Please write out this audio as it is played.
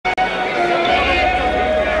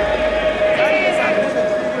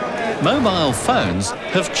Mobile phones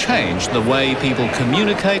have changed the way people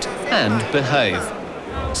communicate and behave.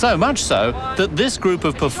 So much so that this group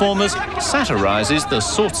of performers satirises the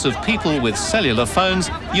sorts of people with cellular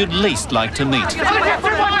phones you'd least like to meet.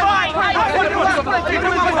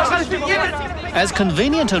 As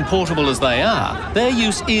convenient and portable as they are, their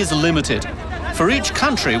use is limited. For each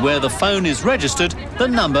country where the phone is registered, the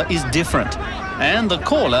number is different, and the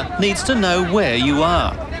caller needs to know where you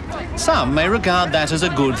are. Some may regard that as a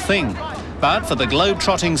good thing, but for the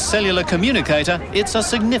globe-trotting cellular communicator, it's a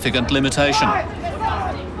significant limitation.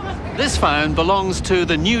 This phone belongs to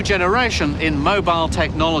the new generation in mobile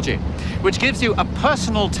technology, which gives you a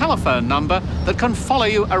personal telephone number that can follow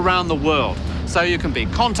you around the world, so you can be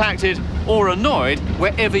contacted or annoyed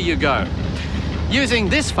wherever you go. Using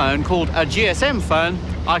this phone, called a GSM phone,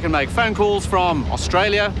 I can make phone calls from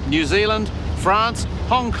Australia, New Zealand, France,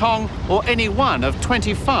 Hong Kong, or any one of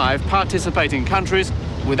 25 participating countries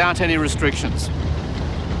without any restrictions.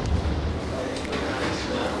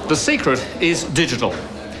 The secret is digital.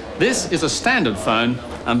 This is a standard phone,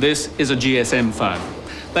 and this is a GSM phone.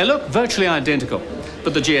 They look virtually identical,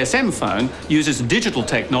 but the GSM phone uses digital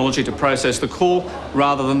technology to process the call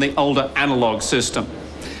rather than the older analog system.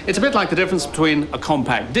 It's a bit like the difference between a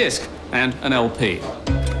compact disc and an LP.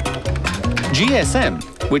 GSM,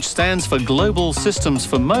 which stands for Global Systems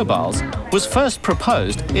for Mobiles, was first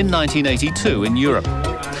proposed in 1982 in Europe.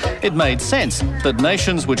 It made sense that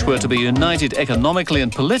nations which were to be united economically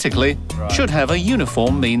and politically should have a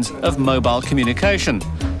uniform means of mobile communication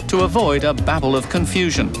to avoid a babel of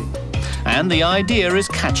confusion. And the idea is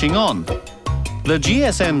catching on. The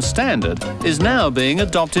GSM standard is now being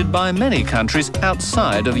adopted by many countries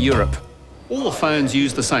outside of Europe. All the phones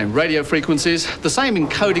use the same radio frequencies, the same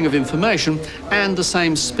encoding of information, and the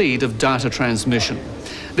same speed of data transmission.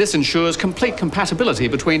 This ensures complete compatibility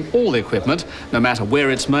between all the equipment, no matter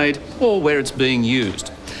where it's made or where it's being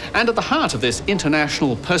used. And at the heart of this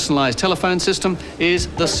international personalised telephone system is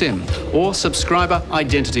the SIM, or Subscriber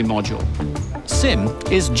Identity Module. SIM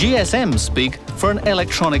is GSM speak for an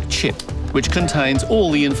electronic chip, which contains all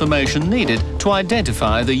the information needed to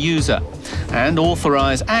identify the user and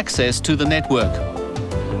authorise access to the network.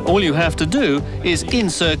 All you have to do is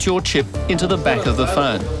insert your chip into the back of the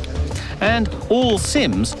phone. And all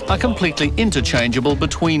SIMs are completely interchangeable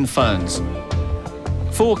between phones.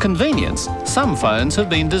 For convenience, some phones have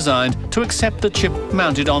been designed to accept the chip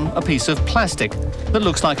mounted on a piece of plastic that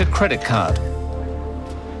looks like a credit card.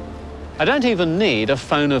 I don't even need a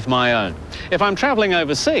phone of my own. If I'm travelling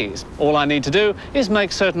overseas, all I need to do is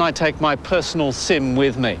make certain I take my personal SIM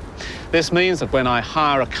with me. This means that when I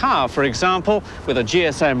hire a car, for example, with a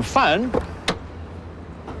GSM phone,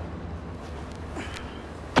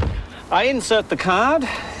 I insert the card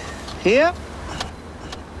here,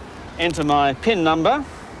 enter my PIN number,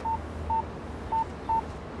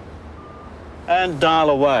 and dial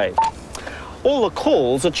away. All the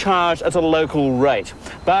calls are charged at a local rate,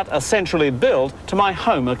 but are centrally billed to my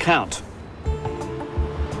home account.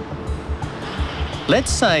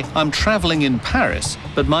 Let's say I'm travelling in Paris,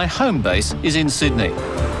 but my home base is in Sydney.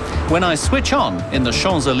 When I switch on in the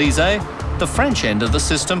Champs-Élysées, the French end of the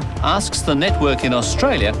system asks the network in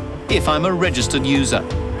Australia if I'm a registered user.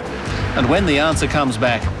 And when the answer comes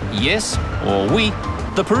back yes or oui,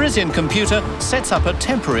 the Parisian computer sets up a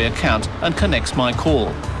temporary account and connects my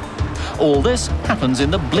call. All this happens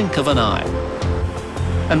in the blink of an eye.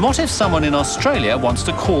 And what if someone in Australia wants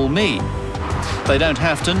to call me? They don't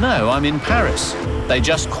have to know I'm in Paris. They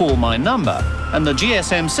just call my number and the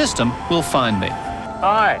GSM system will find me.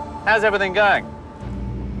 Hi, how's everything going?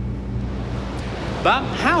 But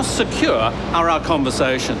how secure are our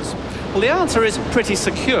conversations? Well, the answer is pretty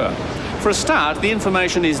secure. For a start, the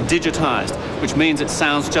information is digitised, which means it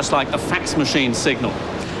sounds just like a fax machine signal.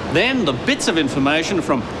 Then the bits of information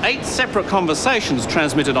from 8 separate conversations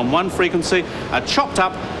transmitted on one frequency are chopped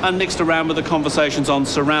up and mixed around with the conversations on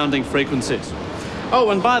surrounding frequencies.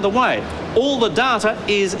 Oh, and by the way, all the data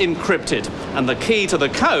is encrypted, and the key to the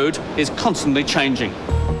code is constantly changing.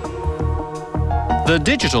 The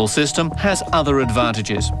digital system has other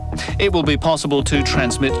advantages. It will be possible to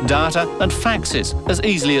transmit data and faxes as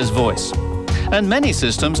easily as voice. And many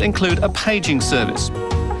systems include a paging service.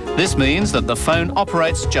 This means that the phone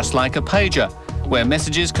operates just like a pager, where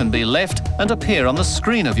messages can be left and appear on the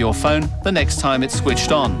screen of your phone the next time it's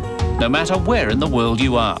switched on, no matter where in the world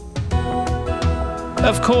you are.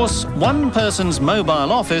 Of course, one person's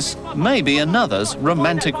mobile office may be another's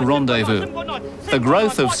romantic rendezvous. The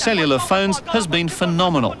growth of cellular phones has been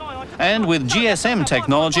phenomenal, and with GSM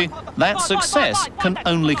technology, that success can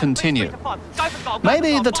only continue.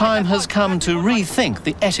 Maybe the time has come to rethink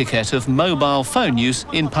the etiquette of mobile phone use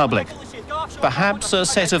in public. perhaps a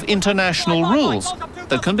set of international rules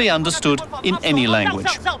that can be understood in any language.